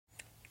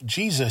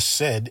Jesus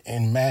said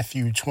in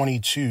Matthew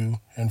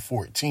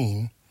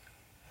 22:14,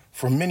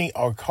 "For many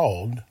are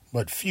called,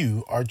 but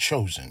few are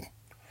chosen."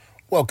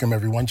 Welcome,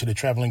 everyone, to the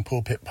Traveling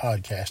Pulpit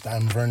Podcast.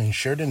 I'm Vernon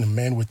Sheridan, the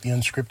man with the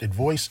unscripted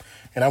voice,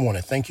 and I want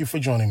to thank you for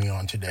joining me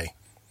on today.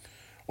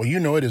 Well, you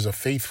know it is a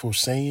faithful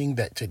saying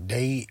that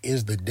today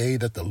is the day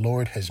that the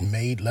Lord has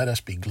made. Let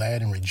us be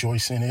glad and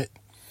rejoice in it.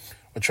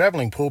 Well,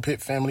 Traveling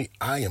Pulpit family,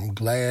 I am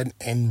glad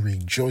and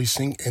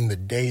rejoicing in the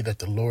day that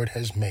the Lord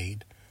has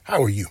made.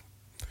 How are you?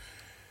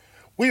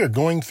 We are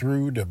going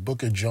through the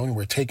book of Jonah.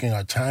 We're taking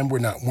our time. We're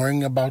not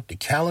worrying about the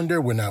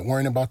calendar. We're not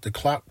worrying about the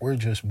clock. We're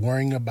just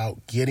worrying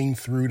about getting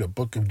through the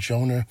book of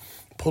Jonah,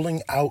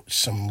 pulling out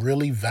some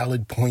really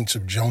valid points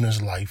of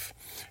Jonah's life.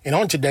 And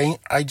on today,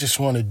 I just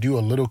want to do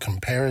a little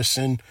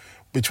comparison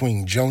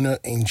between Jonah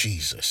and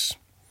Jesus.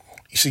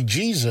 You see,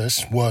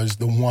 Jesus was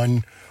the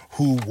one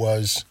who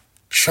was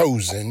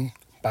chosen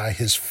by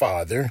his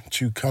Father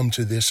to come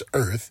to this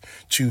earth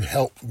to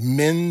help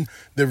mend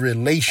the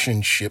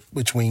relationship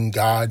between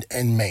God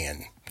and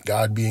man.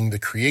 God being the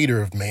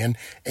creator of man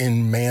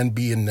and man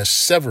being the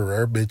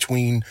severer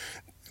between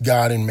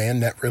God and man,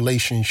 that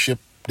relationship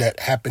that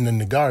happened in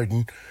the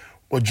garden.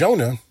 Well,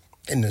 Jonah,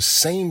 in the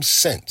same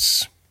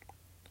sense,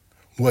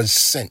 was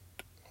sent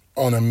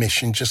on a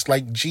mission, just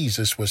like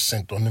Jesus was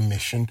sent on a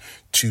mission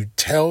to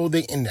tell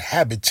the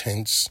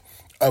inhabitants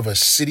of a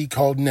city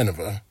called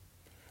Nineveh,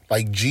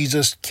 like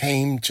Jesus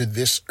came to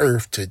this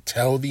earth to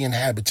tell the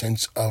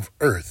inhabitants of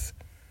earth.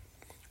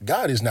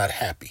 God is not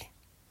happy.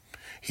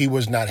 He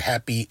was not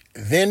happy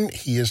then.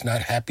 He is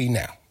not happy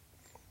now.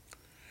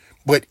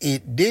 But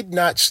it did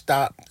not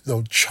stop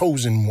the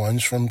chosen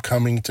ones from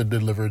coming to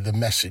deliver the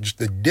message.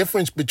 The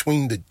difference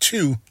between the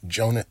two,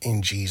 Jonah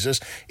and Jesus,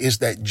 is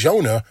that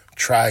Jonah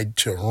tried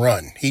to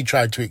run. He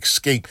tried to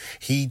escape.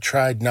 He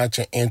tried not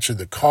to answer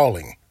the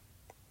calling.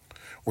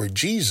 Where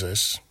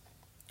Jesus,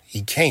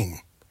 he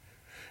came.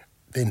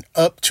 Then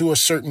up to a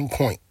certain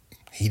point,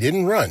 he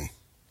didn't run,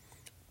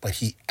 but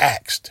he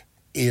asked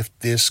if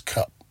this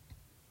cup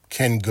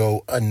can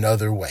go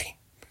another way,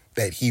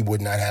 that he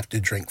would not have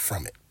to drink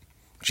from it.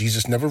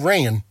 Jesus never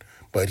ran,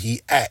 but he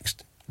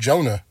asked.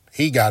 Jonah,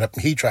 he got up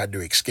and he tried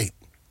to escape.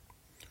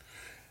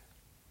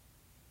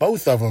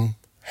 Both of them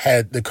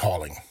had the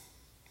calling.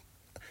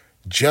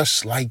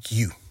 Just like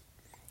you.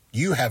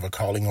 You have a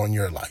calling on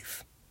your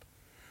life.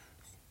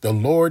 The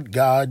Lord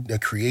God, the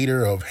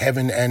creator of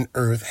heaven and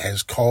earth,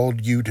 has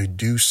called you to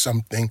do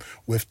something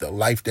with the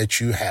life that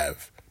you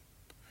have.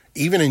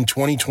 Even in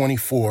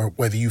 2024,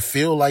 whether you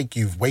feel like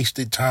you've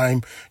wasted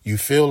time, you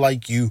feel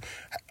like you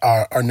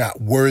are not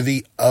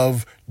worthy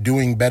of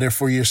doing better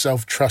for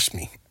yourself, trust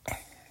me,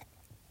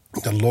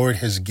 the Lord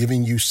has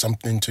given you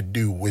something to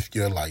do with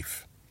your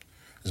life.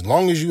 As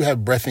long as you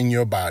have breath in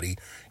your body,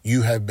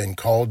 you have been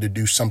called to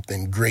do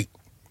something great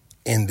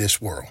in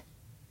this world.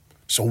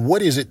 So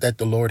what is it that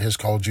the Lord has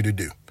called you to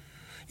do?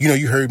 You know,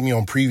 you heard me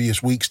on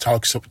previous weeks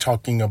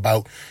talking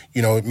about,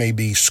 it may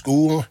be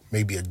school,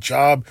 maybe a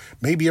job,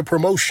 maybe a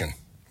promotion,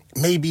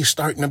 maybe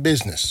starting a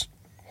business.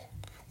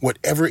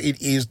 Whatever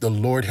it is the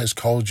Lord has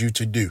called you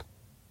to do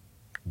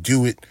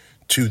it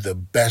to the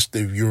best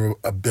of your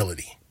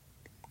ability.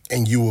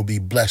 And you will be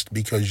blessed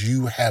because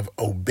you have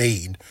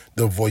obeyed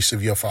the voice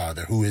of your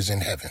Father who is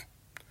in heaven.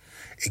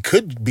 It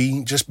could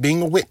be just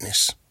being a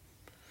witness.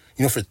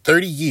 For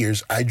 30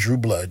 years, I drew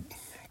blood.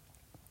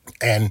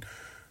 And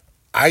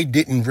I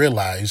didn't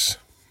realize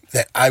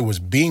that I was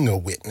being a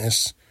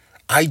witness.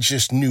 I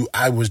just knew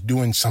I was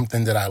doing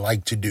something that I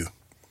like to do.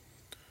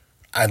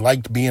 I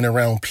liked being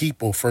around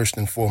people first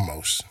and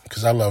foremost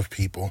because I love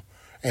people.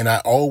 And I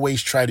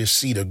always try to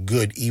see the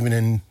good, even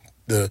in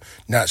the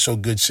not so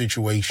good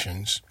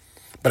situations.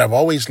 But I've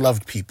always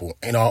loved people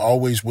and I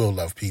always will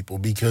love people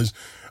because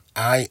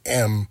I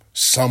am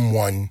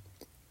someone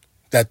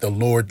that the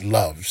Lord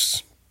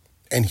loves.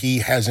 And he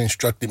has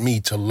instructed me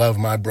to love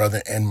my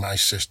brother and my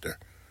sister.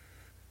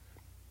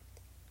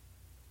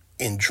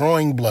 In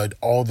drawing blood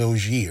all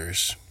those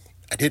years,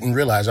 I didn't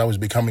realize I was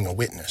becoming a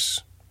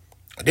witness.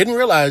 I didn't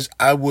realize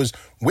I was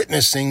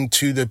witnessing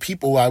to the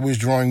people I was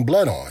drawing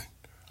blood on.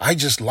 I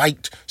just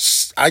liked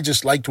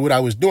what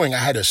I was doing. I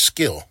had a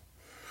skill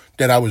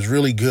that I was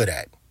really good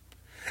at.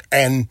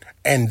 And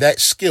that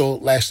skill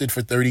lasted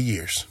for 30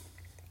 years.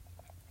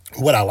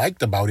 What I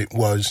liked about it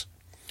was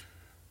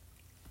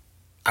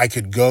I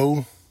could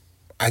do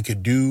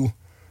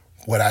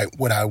what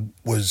I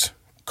was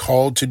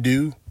called to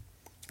do,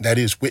 that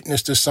is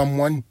witness to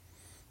someone,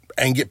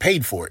 and get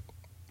paid for it.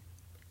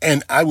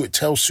 And I would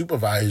tell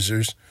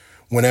supervisors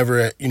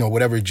whenever,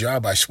 whatever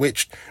job I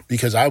switched,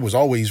 because I was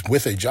always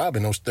with a job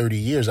in those 30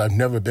 years. I've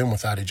never been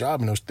without a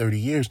job in those 30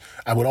 years.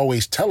 I would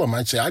always tell them,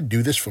 I'd say, I'd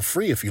do this for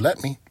free if you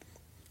let me.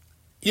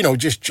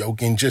 Just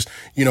joking,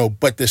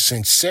 but the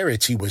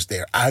sincerity was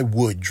there. I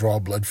would draw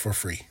blood for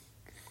free.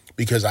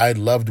 Because I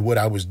loved what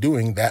I was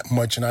doing that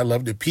much, and I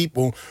loved the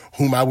people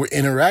whom I were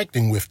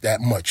interacting with that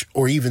much,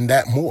 or even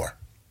that more.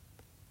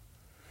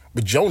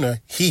 But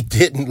Jonah, he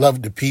didn't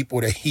love the people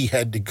that he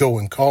had to go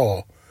and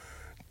call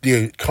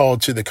to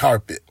the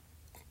carpet.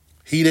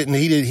 He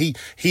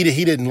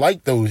didn't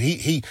like those.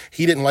 He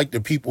didn't like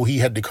the people he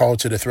had to call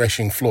to the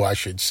threshing floor, I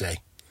should say.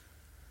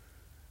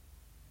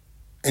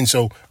 And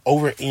so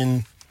over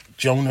in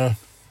Jonah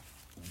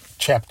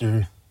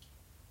chapter,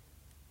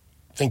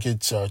 I think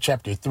it's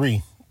chapter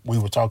 3, we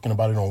were talking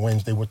about it on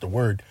Wednesday with the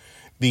word.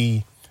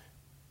 The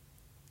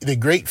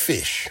great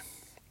fish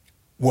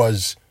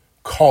was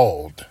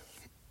called,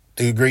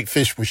 the great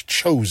fish was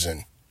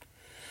chosen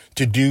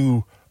to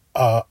do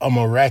a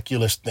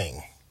miraculous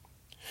thing.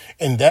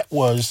 And that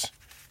was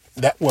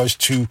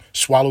to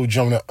swallow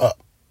Jonah up.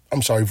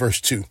 I'm sorry, verse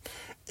 2.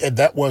 And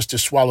that was to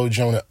swallow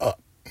Jonah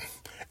up.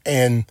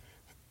 And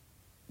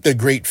the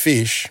great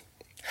fish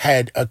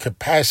had a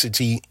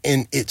capacity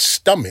in its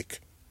stomach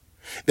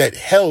that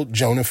held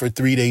Jonah for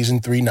 3 days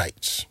and 3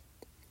 nights.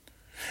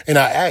 And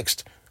I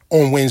asked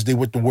on Wednesday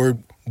with the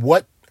word,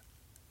 what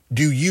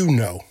do you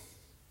know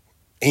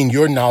in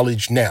your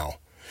knowledge now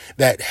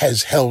that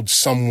has held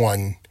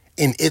someone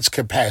in its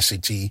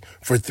capacity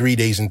for 3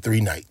 days and 3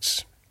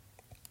 nights?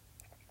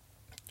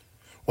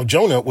 Well,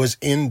 Jonah was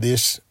in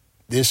this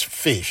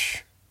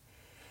fish.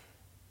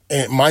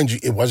 And mind you,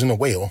 it wasn't a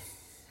whale.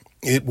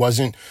 It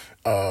wasn't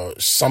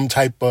some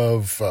type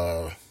of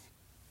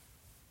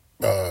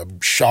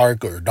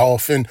shark or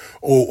dolphin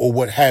or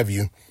what have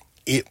you.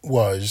 It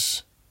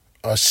was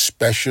a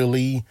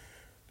specially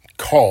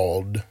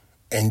called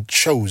and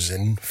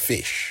chosen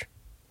fish.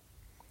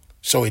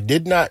 So it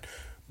did not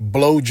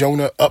blow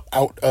Jonah up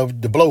out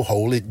of the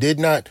blowhole. It did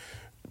not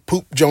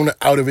poop Jonah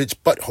out of its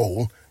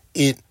butthole.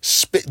 It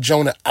spit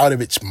Jonah out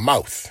of its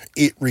mouth.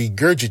 It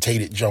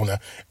regurgitated Jonah,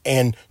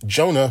 and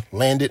Jonah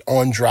landed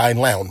on dry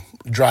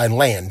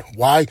land.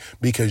 Why?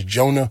 Because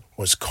Jonah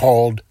was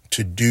called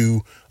to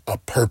do a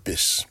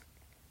purpose.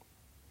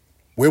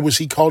 Where was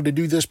he called to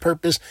do this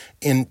purpose?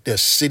 In the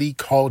city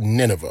called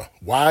Nineveh.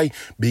 Why?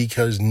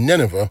 Because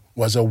Nineveh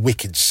was a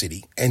wicked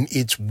city, and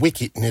its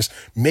wickedness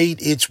made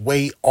its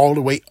way all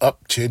the way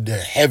up to the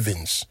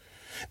heavens.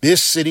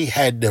 This city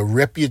had the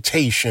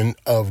reputation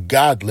of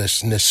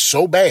godlessness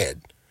so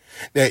bad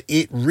that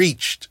it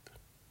reached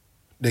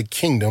the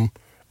kingdom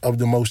of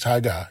the Most High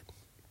God.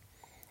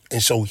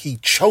 And so he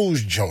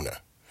chose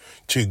Jonah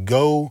to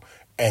go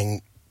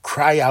and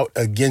cry out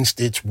against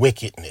its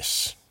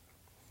wickedness.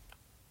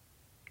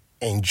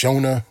 And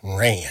Jonah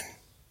ran.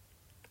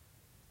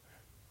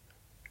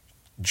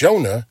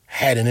 Jonah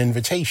had an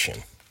invitation.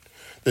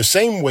 The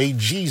same way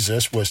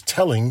Jesus was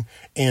telling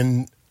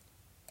in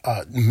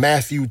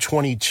Matthew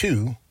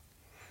 22,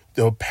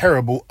 the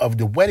parable of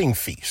the wedding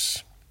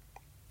feast.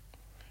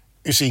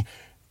 You see,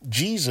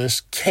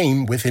 Jesus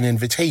came with an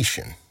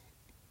invitation.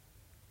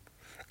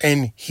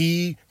 And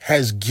he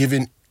has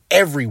given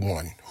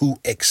everyone who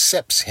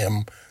accepts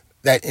him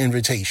that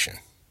invitation.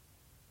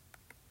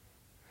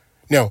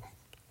 Now,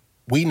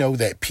 we know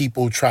that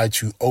people try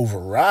to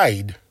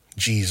override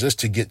Jesus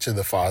to get to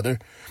the Father,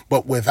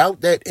 but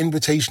without that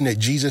invitation that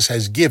Jesus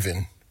has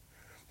given,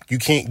 you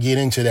can't get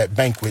into that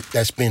banquet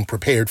that's been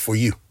prepared for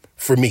you,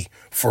 for me,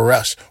 for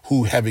us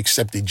who have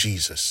accepted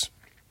Jesus.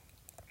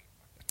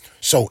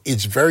 So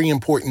it's very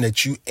important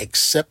that you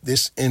accept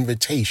this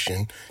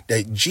invitation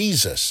that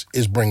Jesus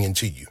is bringing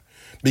to you,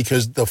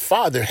 because the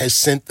Father has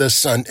sent the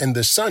Son, and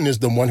the Son is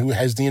the one who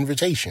has the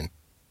invitation.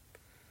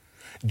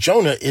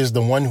 Jonah is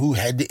the one who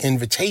had the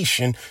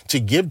invitation to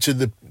give to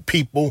the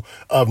people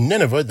of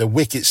Nineveh, the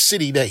wicked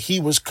city that he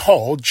was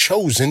called,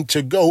 chosen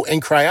to go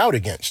and cry out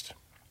against.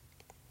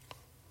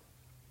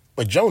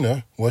 But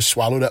Jonah was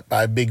swallowed up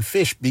by a big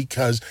fish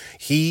because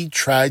he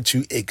tried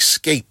to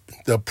escape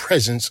the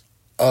presence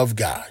of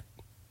God.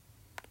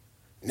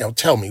 Now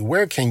tell me,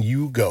 where can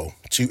you go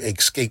to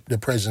escape the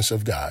presence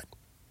of God?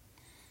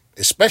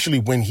 Especially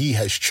when he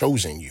has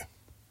chosen you.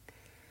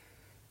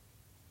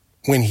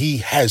 When he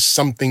has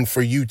something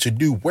for you to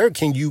do, where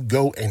can you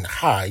go and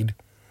hide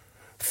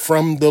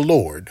from the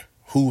Lord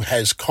who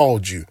has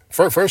called you?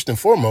 First and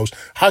foremost,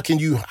 how can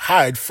you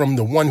hide from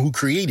the one who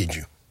created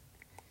you?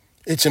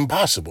 It's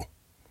impossible.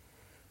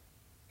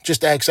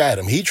 Just ask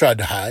Adam. He tried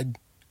to hide,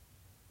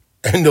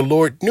 and the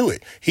Lord knew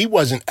it. He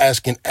wasn't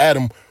asking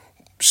Adam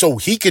so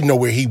he could know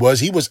where he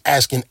was. He was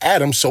asking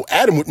Adam so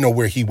Adam would know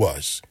where he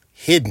was,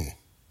 hidden.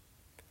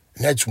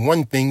 And that's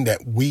one thing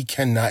that we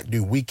cannot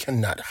do. We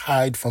cannot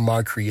hide from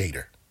our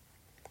Creator.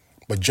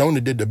 But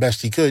Jonah did the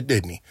best he could,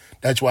 didn't he?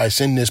 That's why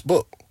it's in this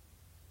book.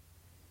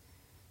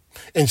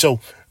 And so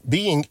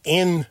being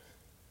in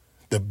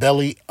the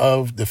belly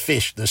of the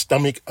fish, the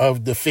stomach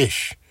of the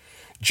fish,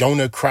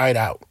 Jonah cried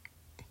out,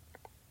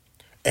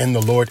 and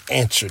the Lord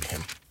answered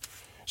him.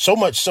 So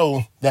much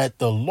so that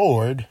the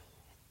Lord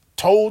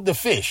told the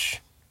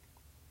fish,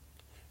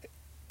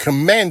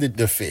 commanded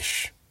the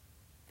fish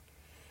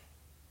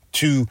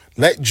to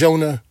let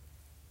Jonah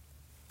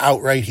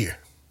out right here.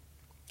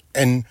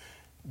 And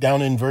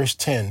down in verse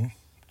 10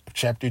 of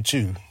chapter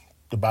 2,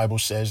 the Bible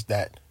says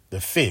that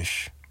the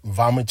fish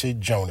vomited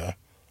Jonah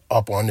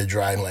up on the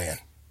dry land.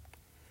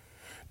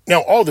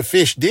 Now, all the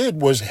fish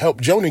did was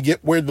help Jonah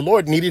get where the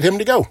Lord needed him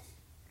to go.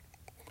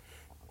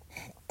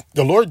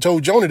 The Lord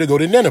told Jonah to go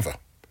to Nineveh.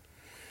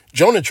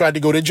 Jonah tried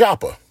to go to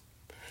Joppa.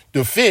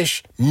 The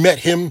fish met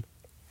him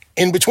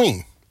in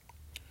between.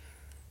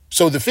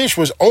 So the fish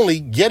was only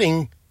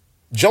getting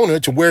Jonah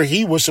to where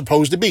he was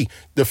supposed to be.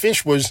 The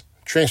fish was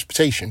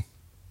transportation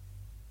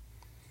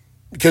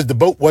because the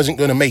boat wasn't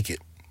going to make it.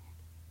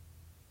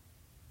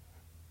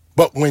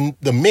 But when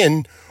the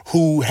men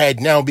who had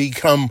now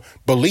become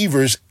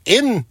believers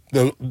in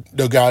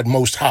the God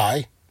Most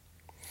High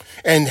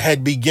and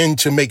had begun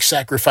to make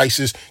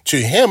sacrifices to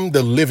him,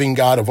 the living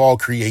God of all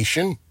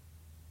creation,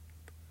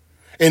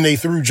 and they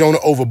threw Jonah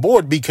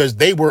overboard because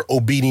they were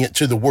obedient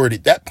to the word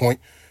at that point,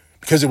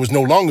 because it was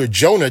no longer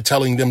Jonah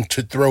telling them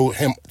to throw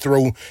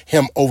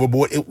him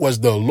overboard. It was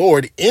the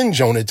Lord in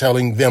Jonah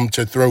telling them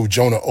to throw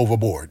Jonah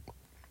overboard.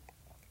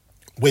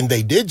 When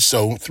they did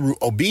so through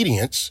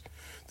obedience,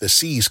 the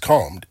seas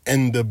calmed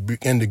and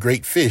the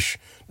great fish,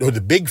 or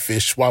the big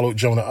fish, swallowed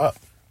Jonah up.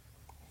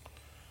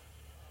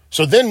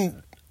 So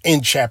then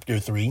in chapter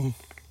 3,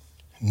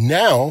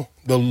 now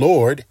the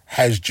Lord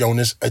has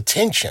Jonah's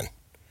attention.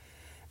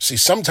 See,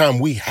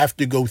 sometimes we have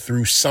to go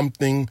through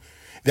something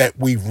that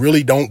we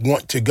really don't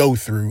want to go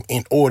through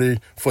in order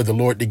for the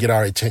Lord to get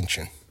our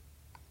attention.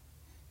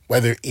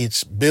 Whether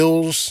it's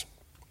bills,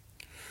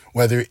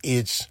 whether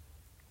it's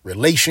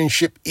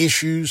relationship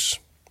issues,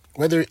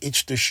 whether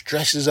it's the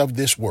stresses of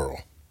this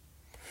world.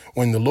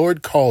 When the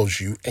Lord calls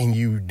you and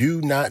you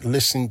do not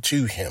listen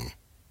to him,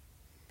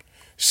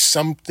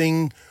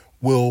 something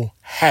will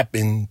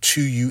happen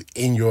to you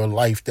in your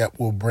life that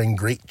will bring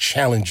great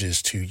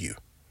challenges to you.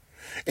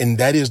 And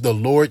that is the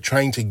Lord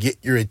trying to get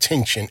your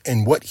attention.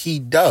 And what he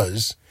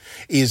does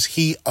is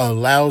he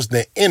allows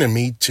the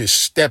enemy to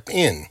step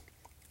in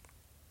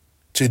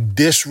to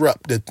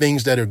disrupt the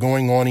things that are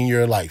going on in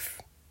your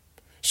life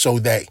so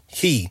that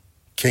he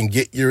can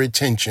get your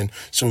attention,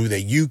 so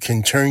that you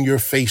can turn your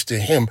face to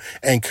him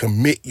and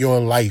commit your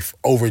life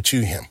over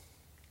to him.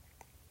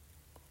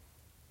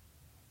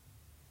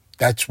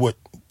 That's what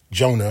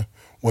Jonah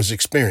was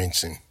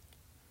experiencing,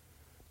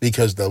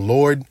 because the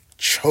Lord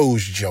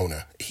chose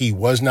Jonah. He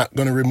was not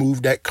going to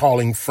remove that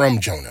calling from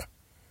Jonah,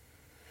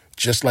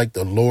 just like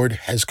the Lord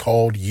has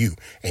called you,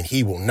 and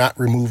he will not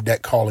remove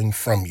that calling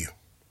from you.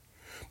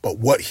 But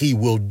what he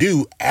will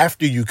do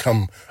after you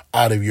come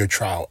out of your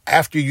trial,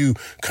 after you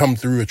come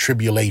through a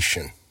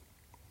tribulation,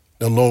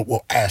 the Lord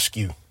will ask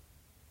you,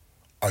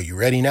 are you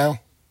ready now?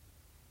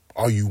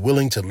 Are you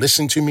willing to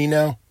listen to me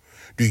now?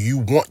 Do you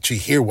want to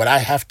hear what I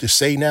have to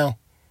say now?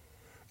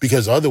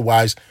 Because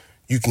otherwise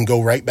you can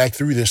go right back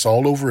through this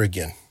all over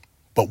again.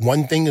 But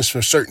one thing is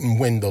for certain: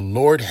 when the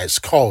Lord has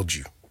called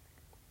you,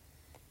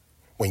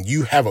 when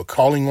you have a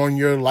calling on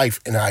your life,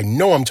 and I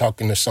know I'm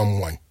talking to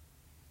someone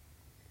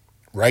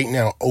right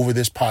now over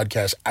this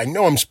podcast, I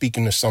know I'm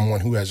speaking to someone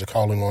who has a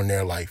calling on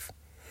their life,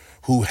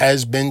 who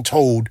has been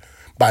told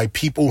by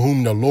people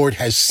whom the Lord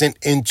has sent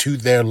into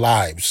their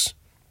lives,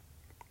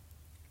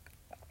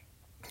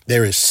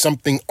 there is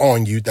something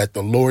on you that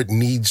the Lord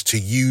needs to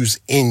use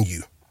in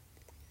you.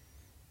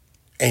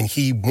 And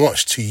he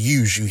wants to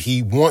use you.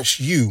 He wants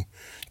you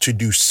to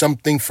do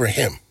something for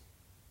him.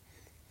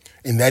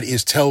 And that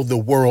is tell the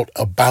world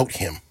about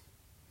him.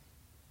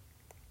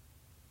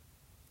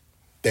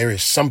 There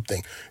is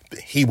something.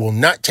 He will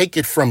not take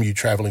it from you,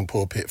 Traveling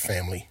Pulpit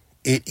family.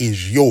 It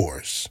is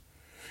yours.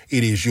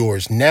 It is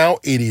yours now.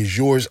 It is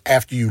yours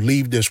after you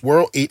leave this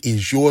world. It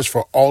is yours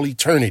for all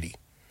eternity.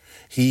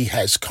 He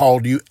has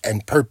called you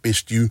and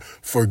purposed you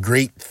for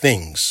great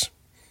things.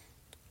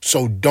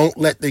 So don't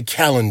let the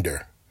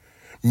calendar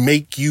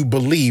make you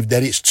believe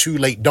that it's too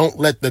late. Don't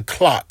let the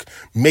clock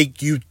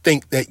make you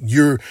think that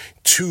you're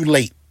too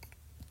late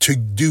to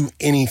do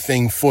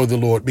anything for the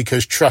Lord.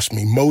 Because trust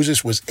me,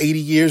 Moses was 80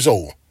 years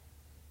old.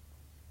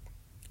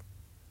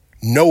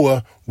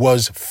 Noah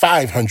was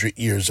 500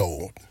 years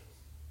old.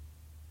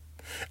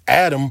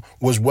 Adam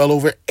was well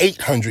over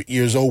 800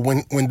 years old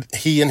when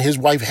he and his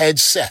wife had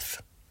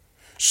Seth.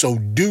 So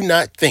do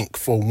not think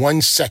for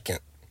 1 second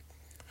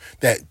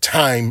that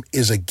time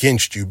is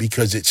against you,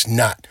 because it's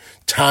not.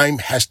 Time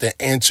has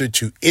to answer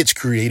to its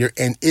creator,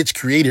 and its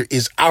creator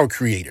is our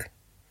creator.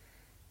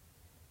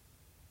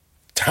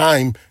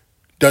 Time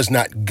does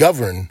not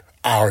govern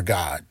our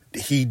God.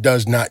 Time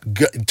does not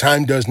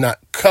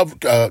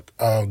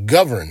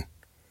govern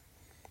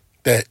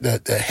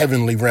the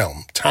heavenly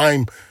realm.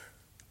 Time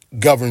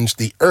governs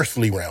the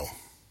earthly realm.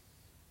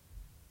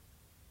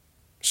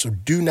 So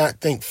do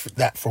not think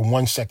that for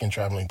 1 second,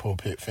 Traveling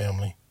Pulpit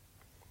family.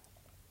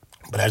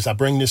 But as I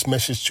bring this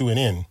message to an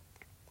end,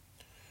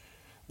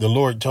 the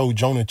Lord told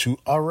Jonah to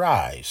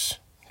arise,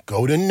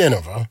 go to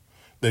Nineveh,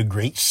 the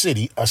great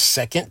city, a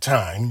second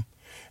time,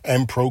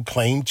 and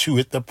proclaim to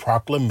it the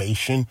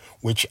proclamation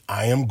which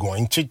I am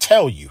going to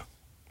tell you.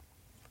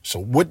 So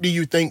what do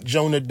you think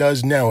Jonah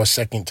does now a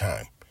second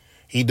time?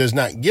 He does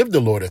not give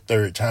the Lord a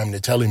third time to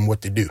tell him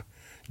what to do.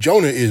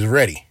 Jonah is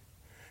ready.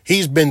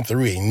 He's been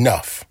through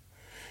enough.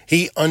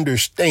 He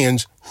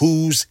understands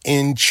who's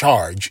in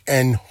charge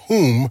and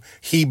whom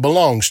he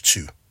belongs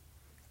to.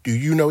 Do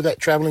you know that,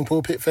 Traveling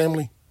Pulpit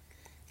family?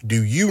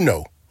 Do you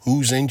know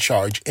who's in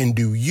charge, and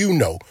do you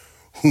know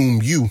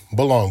whom you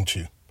belong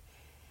to?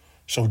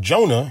 So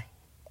Jonah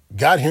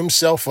got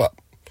himself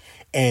up.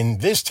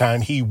 And this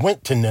time he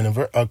went to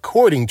Nineveh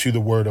according to the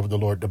word of the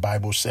Lord, the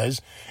Bible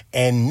says.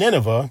 And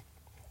Nineveh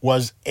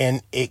was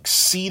an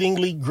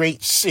exceedingly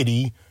great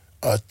city,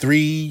 a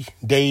 3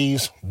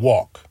 days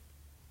walk.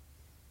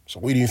 So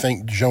what do you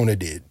think Jonah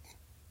did?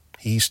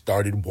 He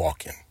started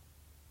walking.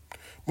 I'm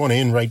going to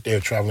end right there,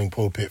 Traveling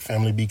Pulpit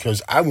family,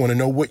 because I want to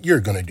know what you're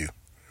going to do.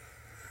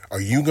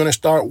 Are you going to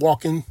start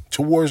walking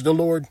towards the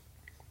Lord?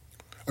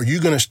 Are you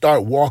going to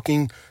start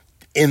walking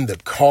in the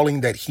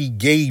calling that he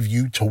gave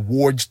you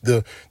towards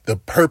the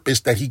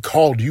purpose that he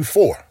called you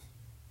for?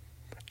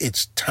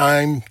 It's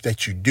time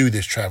that you do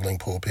this, Traveling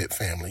Pulpit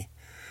family.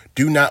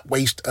 Do not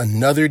waste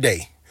another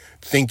day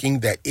thinking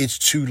that it's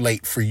too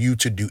late for you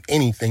to do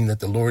anything that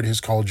the Lord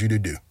has called you to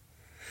do.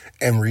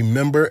 And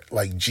remember,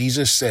 like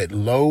Jesus said,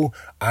 lo,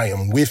 I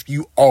am with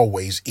you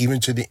always, even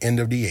to the end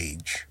of the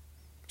age.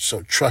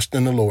 So trust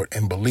in the Lord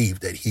and believe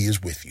that he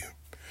is with you.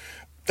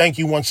 Thank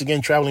you once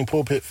again, Traveling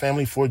Pulpit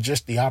family, for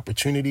just the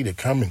opportunity to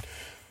come and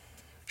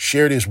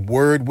share this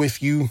word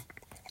with you.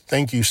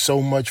 Thank you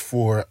so much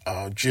for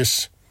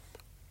just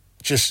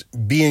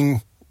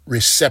being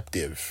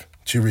receptive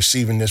to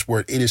receiving this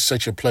word. It is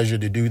such a pleasure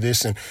to do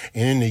this. And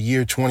in the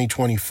year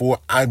 2024,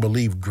 I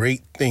believe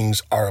great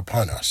things are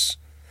upon us.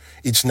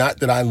 It's not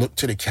that I look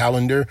to the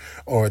calendar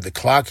or the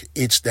clock.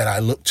 It's that I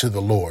look to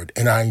the Lord,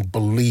 and I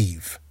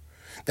believe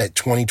that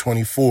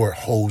 2024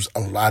 holds a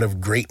lot of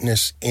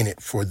greatness in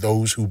it for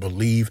those who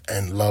believe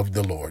and love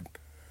the Lord.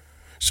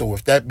 So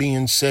with that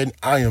being said,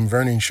 I am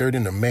Vernon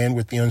Sheridan, the man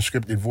with the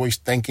unscripted voice,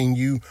 thanking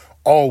you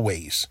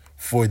always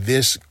for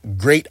this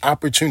great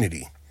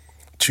opportunity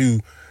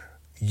to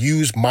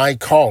use my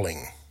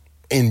calling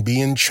in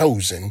being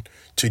chosen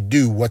to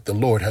do what the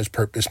Lord has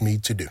purposed me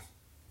to do.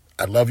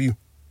 I love you.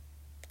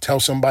 Tell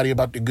somebody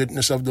about the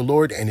goodness of the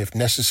Lord, and if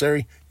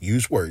necessary,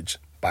 use words.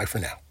 Bye for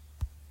now.